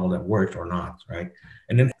 which model that worked or not, right?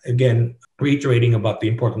 And then again, reiterating about the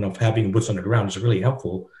importance of having boots on the ground is really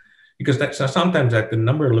helpful because sometimes that the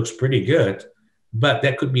number looks pretty good, but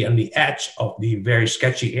that could be on the edge of the very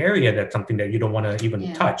sketchy area. That's something that you don't want to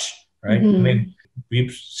even touch, right? I mean,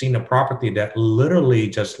 we've seen a property that literally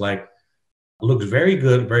just like looks very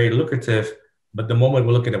good, very lucrative, but the moment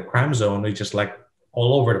we look at a crime zone, it's just like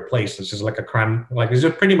all over the place. It's just like a crime, like it's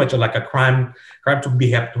just pretty much like a crime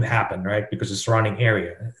to happen, right? Because the surrounding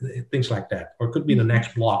area, things like that. Or it could be the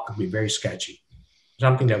next block could be very sketchy,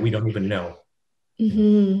 something that we don't even know.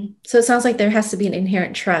 So it sounds like there has to be an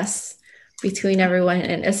inherent trust between everyone,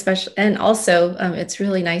 and especially, and also it's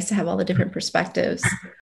really nice to have all the different perspectives.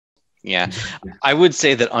 Yeah, I would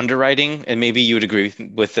say that underwriting, and maybe you would agree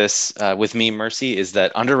with this with me, Mercy, is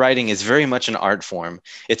that underwriting is very much an art form.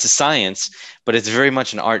 It's a science, but it's very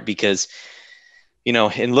much an art because,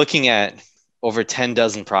 in looking at over 10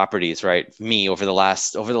 dozen properties, right? Me over the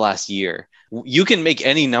last year, you can make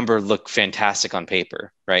any number look fantastic on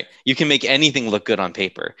paper, right? You can make anything look good on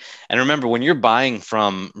paper. And remember, when you're buying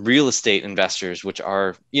from real estate investors, which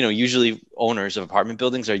are, usually owners of apartment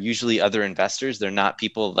buildings, are usually other investors. They're not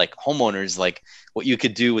people like homeowners, like what you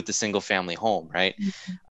could do with the single family home, right?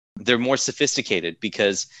 They're more sophisticated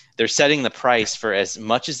because they're setting the price for as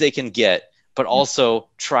much as they can get, but also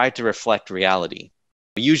try to reflect reality,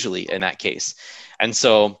 usually in that case. And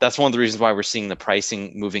so that's one of the reasons why we're seeing the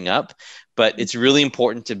pricing moving up. But it's really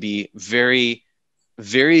important to be very,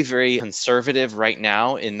 very, very conservative right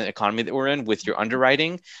now in the economy that we're in with your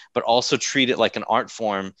underwriting, but also treat it like an art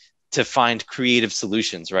form to find creative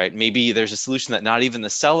solutions, right? Maybe there's a solution that not even the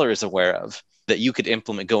seller is aware of that you could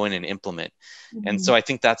go in and implement. And so I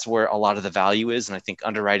think that's where a lot of the value is. And I think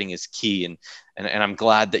underwriting is key. And I'm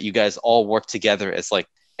glad that you guys all work together as like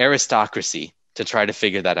aristocracy to try to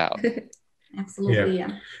figure that out. Absolutely,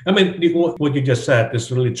 yeah. I mean, what you just said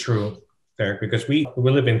is really true, Derek, because we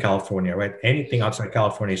live in California, right? Anything outside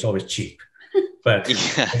California is always cheap, But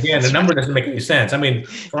Yeah, again, the that's number right. doesn't make any sense. I mean,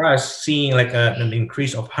 for us, seeing like an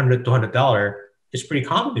increase of $100 to $200 is pretty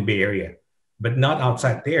common in the Bay Area, but not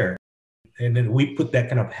outside there. And then we put that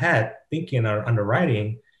kind of hat thinking our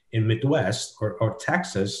underwriting in Midwest or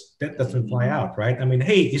Texas, that doesn't fly out, right? I mean,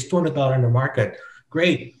 hey, it's $200 in the market.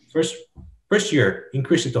 Great. First year,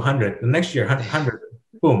 increase it to 100. The next year, 100.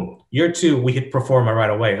 Boom. Year two, we hit pro forma right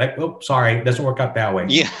away. Like, oh, sorry, doesn't work out that way.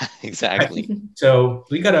 Yeah, Right? exactly. So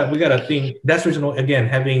we gotta think. That's the reason, again,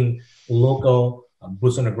 having local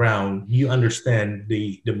boots on the ground. You understand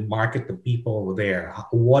the market, the people over there.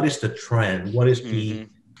 What is the trend? What is Hmm.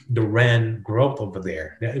 the rent growth over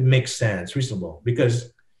there? That it makes sense, reasonable.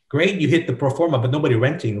 Because great, you hit the pro forma, but nobody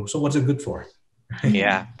renting. So what's it good for?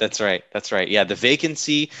 Yeah, that's right. That's right. Yeah, the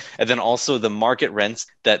vacancy and then also the market rents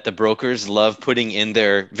that the brokers love putting in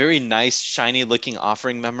their very nice, shiny looking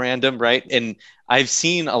offering memorandum, right? And I've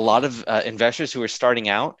seen a lot of investors who are starting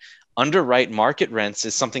out underwrite market rents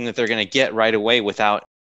is something that they're going to get right away without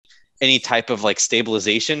any type of like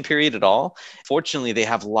stabilization period at all. Fortunately, they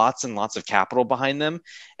have lots and lots of capital behind them.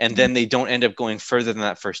 And then they don't end up going further than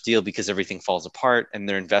that first deal because everything falls apart and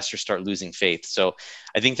their investors start losing faith. So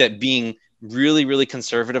I think that being really, really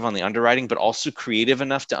conservative on the underwriting, but also creative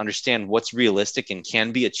enough to understand what's realistic and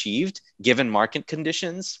can be achieved given market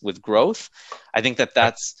conditions with growth. I think that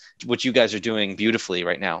that's what you guys are doing beautifully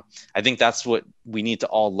right now. I think that's what we need to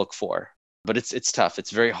all look for. But it's tough. It's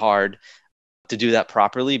very hard to do that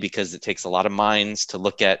properly because it takes a lot of minds to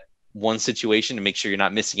look at one situation to make sure you're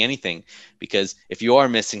not missing anything. Because if you are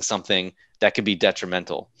missing something, that could be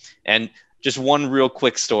detrimental. And just one real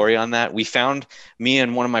quick story on that. Me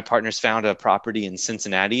and one of my partners found a property in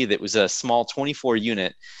Cincinnati that was a small 24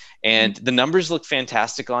 unit. And the numbers looked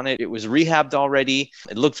fantastic on it. It was rehabbed already.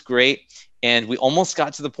 It looked great. And we almost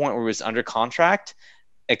got to the point where it was under contract,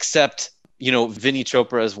 except Vinny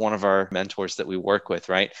Chopra is one of our mentors that we work with,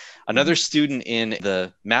 right? Another student in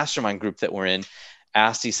the mastermind group that we're in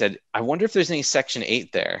asked, he said, I wonder if there's any Section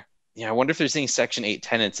 8 there. Yeah, I wonder if there's any Section 8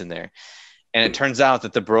 tenants in there. And it turns out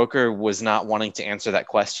that the broker was not wanting to answer that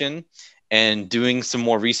question and doing some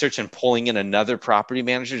more research and pulling in another property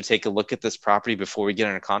manager to take a look at this property before we get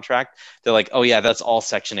under contract. They're like, oh yeah, that's all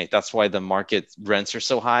Section 8. That's why the market rents are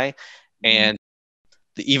so high. And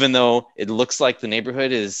even though it looks like the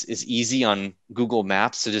neighborhood is easy on Google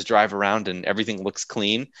Maps to just drive around and everything looks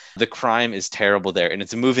clean, the crime is terrible there and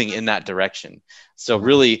it's moving in that direction. So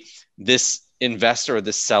really, this investor or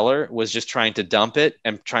this seller was just trying to dump it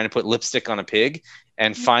and trying to put lipstick on a pig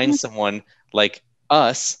and find someone like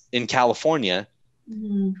us in California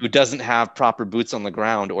who doesn't have proper boots on the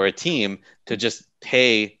ground or a team to just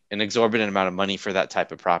pay an exorbitant amount of money for that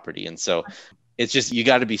type of property. And so it's just, you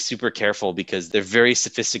got to be super careful because they're very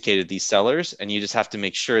sophisticated, these sellers. And you just have to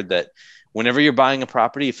make sure that whenever you're buying a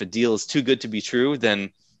property, if a deal is too good to be true,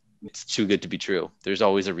 then it's too good to be true. There's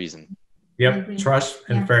always a reason. Yep. Trust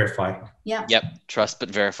and verify. Yep. Trust, but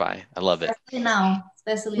verify. I love it.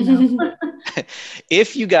 Especially now.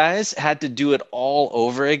 If you guys had to do it all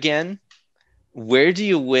over again, what do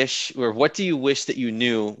you wish that you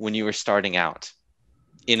knew when you were starting out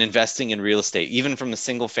in investing in real estate, even from the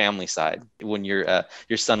single family side, when your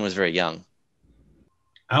son was very young?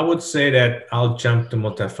 I would say that I'll jump to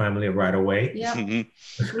multifamily right away. Yeah.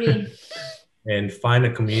 Agree. And find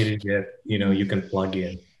a community that you can plug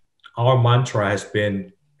in. Our mantra has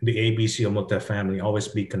been the ABC of multifamily: always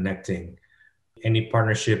be connecting. Any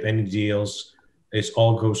partnership, any deals, it's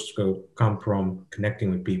all goes to come from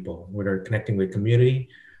connecting with people, whether connecting with community,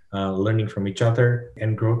 learning from each other,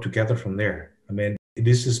 and grow together from there. I mean,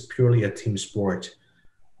 this is purely a team sport.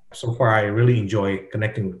 So far, I really enjoy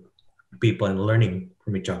connecting with people and learning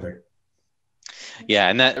from each other. Yeah,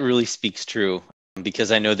 and that really speaks true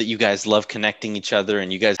because I know that you guys love connecting each other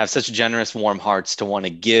and you guys have such generous, warm hearts to want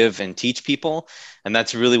to give and teach people. And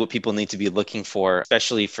that's really what people need to be looking for,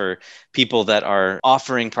 especially for people that are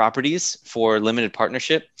offering properties for limited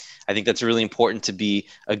partnership. I think that's really important to be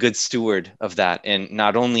a good steward of that and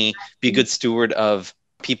not only be a good steward of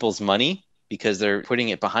people's money because they're putting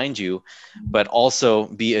it behind you, but also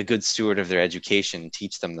be a good steward of their education,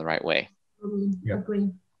 teach them the right way. Agree.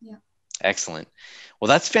 Yeah. Excellent. Well,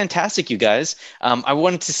 that's fantastic, you guys. I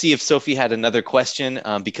wanted to see if Sophie had another question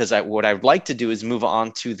because what I would like to do is move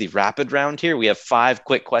on to the rapid round here. We have 5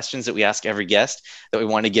 quick questions that we ask every guest that we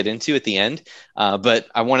want to get into at the end. But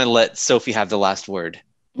I want to let Sophie have the last word.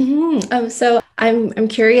 So I'm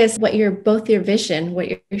curious what your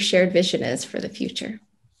shared vision is for the future.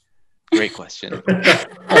 Great question. Or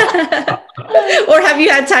have you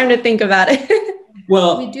had time to think about it?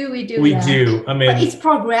 Well, we do. We do. I mean, but it's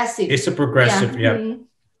progressive. It's a progressive. Yeah.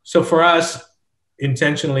 So for us,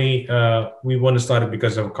 intentionally, we want to start it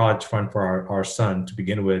because of a college fund for our son to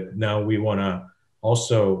begin with. Now we want to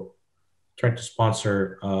also try to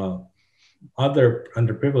sponsor other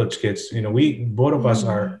underprivileged kids. We both of us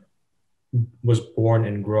was born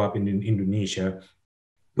and grew up in Indonesia.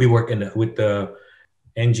 We work with the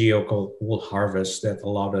NGO called Wool Harvest that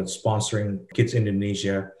allowed us sponsoring kids in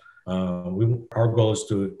Indonesia. Our goal is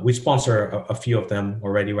we sponsor a few of them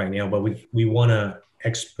already right now, but we want to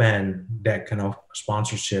expand that kind of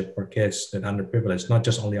sponsorship for kids that are underprivileged, not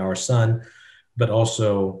just only our son, but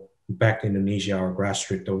also back to Indonesia, our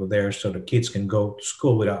grassroots over there, so the kids can go to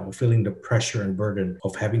school without feeling the pressure and burden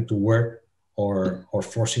of having to work or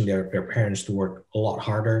forcing their parents to work a lot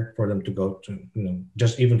harder for them to go to,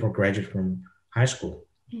 just even for graduate from high school.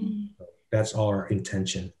 So that's our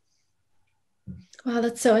intention. Wow,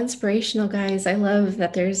 that's so inspirational, guys. I love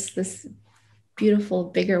that there's this beautiful,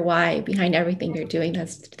 bigger why behind everything you're doing.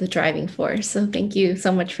 That's the driving force. So thank you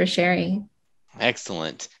so much for sharing.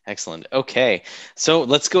 Excellent. Excellent. Okay. So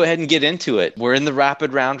let's go ahead and get into it. We're in the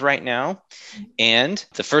rapid round right now. And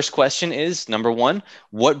the first question is, number one,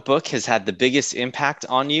 what book has had the biggest impact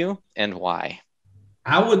on you and why?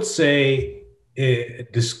 I would say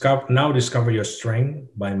Discover Your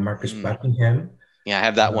Strength by Marcus Buckingham. Yeah, I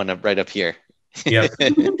have that one right up here. Yeah.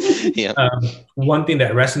 Yeah. One thing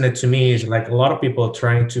that resonated to me is like a lot of people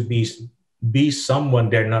trying to be someone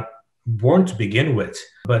they're not born to begin with.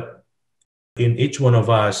 But in each one of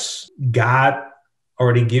us, God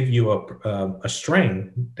already give you a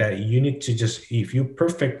strength that you need to if you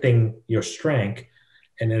perfecting your strength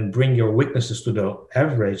and then bring your weaknesses to the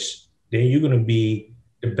average, then you're going to be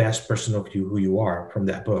the best person of you who you are from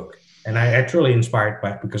that book. And I actually inspired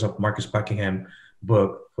because of Marcus Buckingham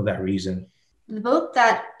book for that reason. The book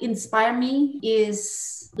that inspired me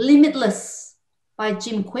is Limitless by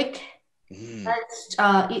Jim Quick. He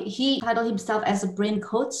titled himself as a brain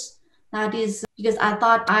coach. That is because I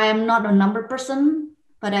thought I am not a number person,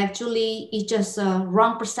 but actually it's just a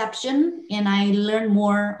wrong perception. And I learned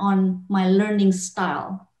more on my learning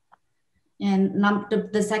style. And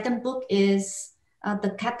the second book is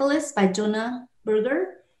The Catalyst by Jonah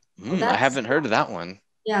Berger. I haven't heard of that one.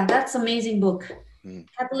 Yeah, that's amazing book.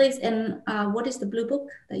 Catalyst. And what is the blue book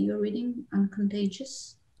that you're reading?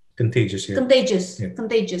 Contagious, yeah.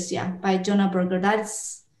 Contagious, yeah, by Jonah Berger.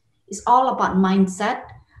 It's all about mindset,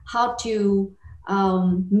 how to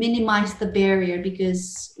minimize the barrier,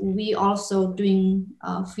 because we also doing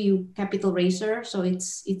a few capital raiser, so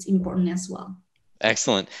it's important as well.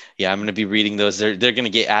 Excellent. Yeah, I'm going to be reading those. They're going to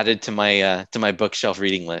get added to my bookshelf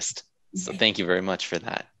reading list. So thank you very much for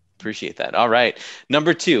that. Appreciate that. All right.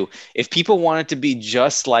 Number two, if people wanted to be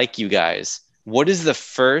just like you guys, what is the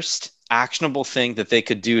first actionable thing that they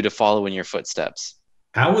could do to follow in your footsteps?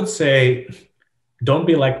 I would say, don't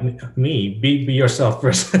be like me. Be yourself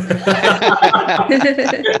first. No,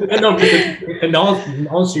 in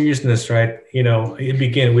all seriousness, right? It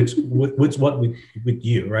began with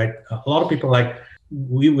you, right? A lot of people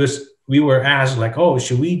we were asked like, oh,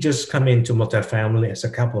 should we just come into multifamily as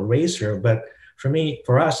a capital raiser? But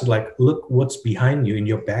for us, look what's behind you in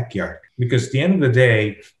your backyard. Because at the end of the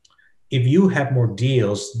day, if you have more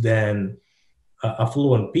deals than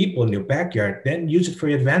affluent people in your backyard, then use it for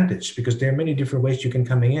your advantage, because there are many different ways you can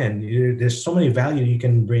come in. There's so many value you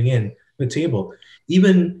can bring in the table.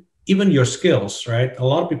 Even your skills, right? A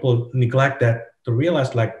lot of people neglect that to realize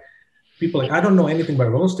people I don't know anything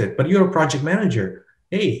about real estate, but you're a project manager.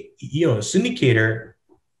 Hey, a syndicator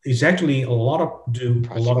is actually a lot of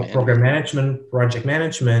program management, project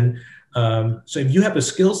management. So if you have a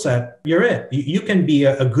skill set, you're it. You can be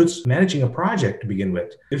a good managing a project to begin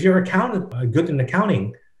with. If you're good in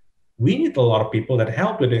accounting, we need a lot of people that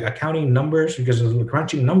help with the accounting numbers, because of the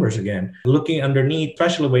crunching numbers again. Looking underneath,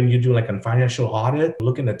 especially when you do a financial audit,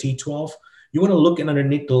 looking at T12, you want to look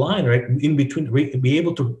underneath the line, right? In between, be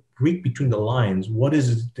able to read between the lines. What is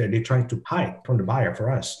it that they're trying to hide from the buyer for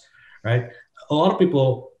us, right? A lot of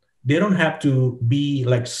people, they don't have to be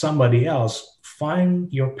like somebody else.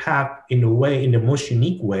 Find your path in the most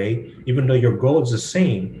unique way, even though your goal is the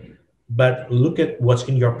same. But look at what's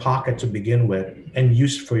in your pocket to begin with and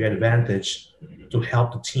use it for your advantage to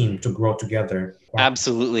help the team to grow together. Wow.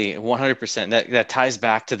 Absolutely, 100%. That ties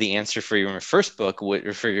back to the answer for your first book,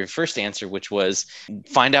 or for your first answer, which was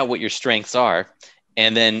find out what your strengths are.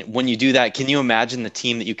 And then when you do that, can you imagine the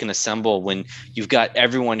team that you can assemble when you've got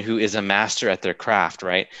everyone who is a master at their craft,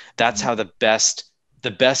 right? That's how the best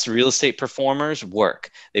real estate performers work.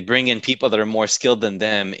 They bring in people that are more skilled than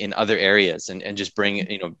them in other areas and just bring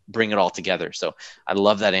it all together. So I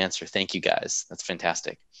love that answer. Thank you guys. That's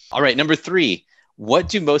fantastic. All right. Number 3, what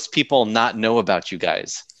do most people not know about you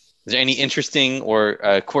guys? Is there any interesting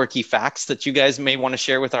or quirky facts that you guys may want to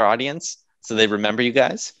share with our audience so they remember you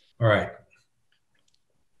guys? All right.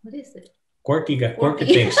 What is it? Quirky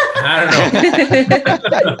things. I don't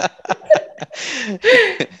know.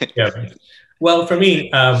 Yeah. Well, for me,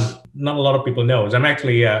 not a lot of people know. I'm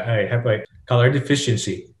actually I have a color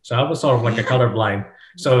deficiency, so I was sort of like a colorblind.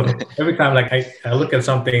 So every time like I look at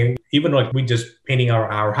something, even like we just painting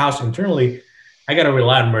our house internally, I gotta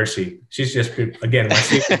rely on Mercy. She's just again my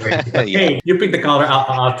secret. Like, Yeah. hey, you pick the color,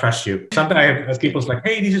 I'll trust you. Sometimes I have people's like,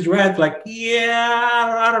 hey, this is red. Like,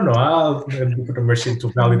 yeah, I don't know. I'll put the Mercy to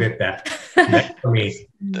validate that. That's for me.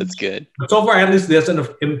 That's good. But so far, at least, it doesn't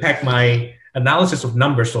impact my analysis of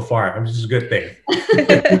numbers so far, which is a good thing.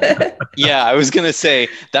 Yeah, I was gonna say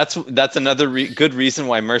that's another good reason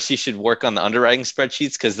why Mercy should work on the underwriting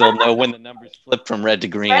spreadsheets, because they'll know when the numbers flip from red to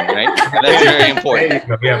green, right? That's very important. There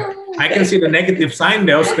you go. Yeah, I can see the negative sign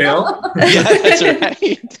though still. Yeah, that's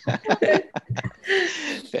right.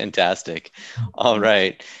 Fantastic. All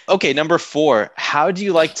right. Okay, number 4. How do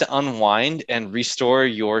you like to unwind and restore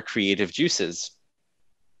your creative juices?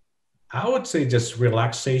 I would say just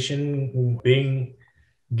relaxation, being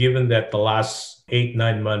given that the last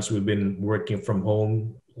 8-9 months we've been working from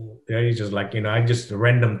home. It's just like, I just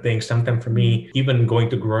random things. Sometimes for me, even going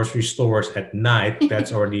to grocery stores at night,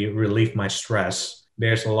 that's already relieved my stress.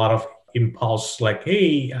 There's a lot of impulse, like,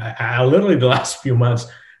 hey, I literally the last few months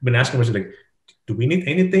been asking myself, like, do we need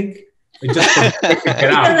anything? Just to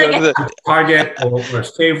get out, go to Target or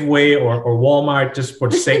Safeway or Walmart, just for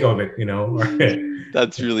the sake of it,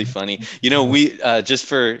 That's really funny. We just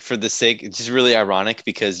for the sake, it's just really ironic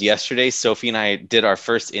because yesterday Sophie and I did our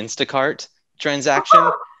first Instacart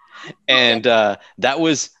transaction. And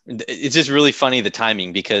it's just really funny, the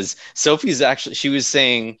timing, because she was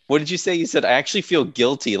saying, what did you say? You said, I actually feel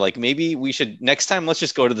guilty. Like maybe we should, next time, let's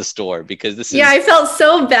just go to the store because I felt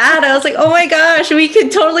so bad. I was like, oh my gosh, we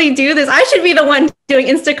could totally do this. I should be the one doing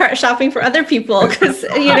Instacart shopping for other people because,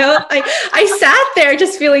 I sat there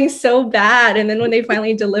just feeling so bad. And then when they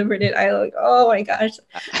finally delivered it, I was like, oh my gosh,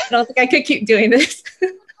 I don't think I could keep doing this.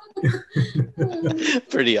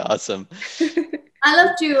 Pretty awesome. I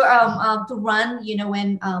love to run,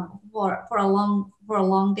 when for a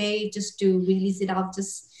long day, just to release it out,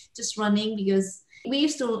 just running, because we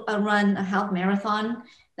used to run a half marathon.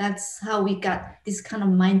 That's how we got this kind of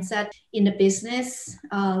mindset in the business.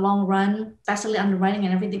 Long run, especially underwriting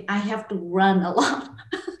and everything, I have to run a lot.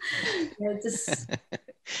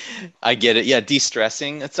 I get it. Yeah,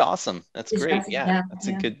 de-stressing. That's awesome. That's great. Yeah, that's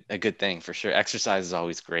a good thing for sure. Exercise is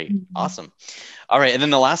always great. Mm-hmm. Awesome. All right. And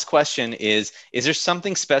then the last question is there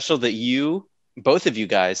something special that both of you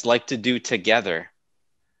guys, like to do together?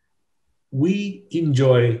 We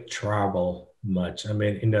enjoy travel much. I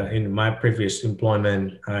mean, in my previous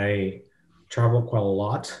employment, I traveled quite a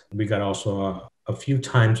lot. We got also a few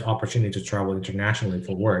times opportunity to travel internationally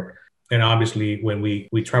for work. And obviously, when we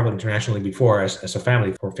traveled internationally before as a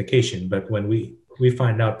family for vacation, but when we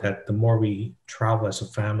find out that the more we travel as a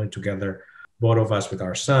family together, both of us with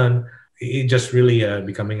our son, it just really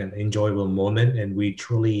becoming an enjoyable moment, and we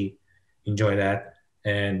truly enjoy that.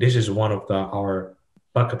 And this is one of our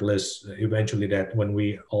bucket lists eventually, that when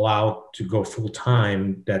we allow to go full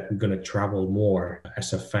time, that we're going to travel more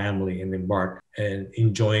as a family and embark and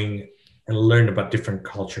enjoying and learn about different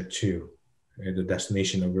culture too. The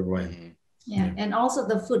destination that we went. Yeah, and also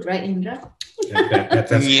the food, right, Hendra?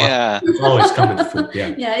 That's it's always come with food.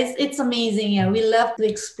 Yeah, it's amazing. Yeah, we love to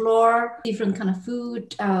explore different kind of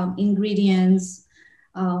food, ingredients.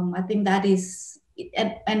 I think that is,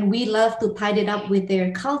 and we love to tie it up with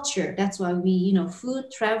their culture. That's why we,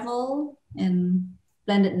 food, travel, and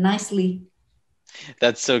blend it nicely.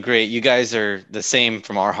 That's so great. You guys are the same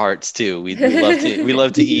from our hearts too. We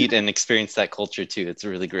love to eat and experience that culture too. It's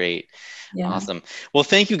really great. Yeah. Awesome. Well,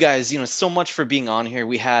 thank you guys, so much for being on here.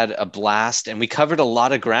 We had a blast and we covered a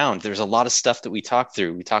lot of ground. There's a lot of stuff that we talked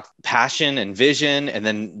through. We talked passion and vision, and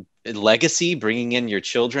then legacy, bringing in your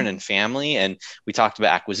children and family. And we talked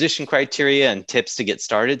about acquisition criteria and tips to get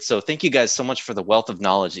started. So thank you guys so much for the wealth of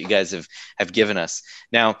knowledge that you guys have given us.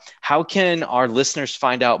 Now, how can our listeners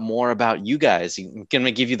find out more about you guys? I'm going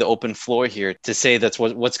to give you the open floor here to say that's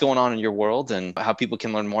what's going on in your world and how people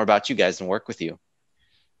can learn more about you guys and work with you.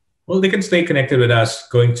 Well, they can stay connected with us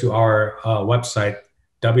going to our website,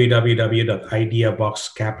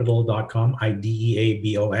 www.ideaboxcapital.com,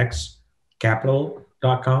 IDEABOX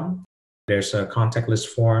capital.com. There's a contact list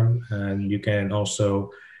form, and you can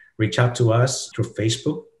also reach out to us through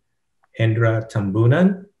Facebook, Hendra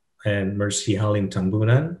Tambunan and Mercy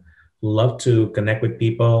Tambunan. Love to connect with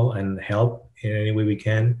people and help in any way we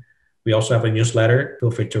can. We also have a newsletter.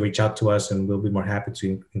 Feel free to reach out to us, and we'll be more happy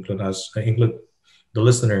to include the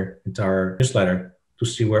listener into our newsletter to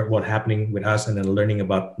see what's happening with us and then learning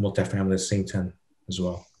about multifamily at the same time as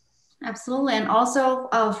well. Absolutely. And also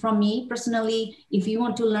from me personally, if you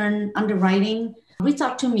want to learn underwriting, reach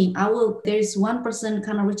out to me. There's one person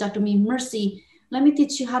kind of reach out to me, Mercy, let me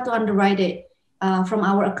teach you how to underwrite it from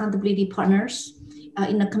our accountability partners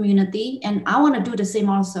in the community. And I want to do the same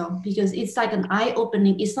also, because it's like an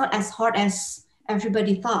eye-opening. It's not as hard as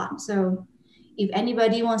everybody thought. So if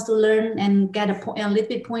anybody wants to learn and get a little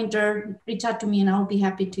bit pointer, reach out to me and I'll be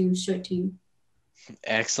happy to show it to you.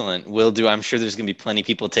 Excellent. Will do. I'm sure there's going to be plenty of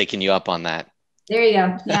people taking you up on that. There you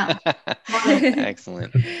go. Yeah.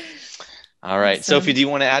 Excellent. All right. Awesome. Sophie, do you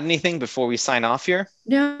want to add anything before we sign off here?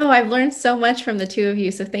 No, I've learned so much from the two of you.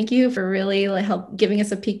 So thank you for really giving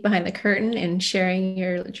us a peek behind the curtain and sharing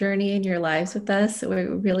your journey and your lives with us. We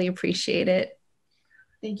really appreciate it.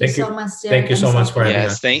 Thank you so much, Derek. Thank you so much for having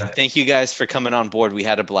us. Thank you guys for coming on board. We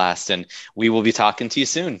had a blast, and we will be talking to you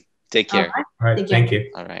soon. Take care. All right. Thank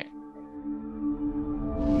you. All right.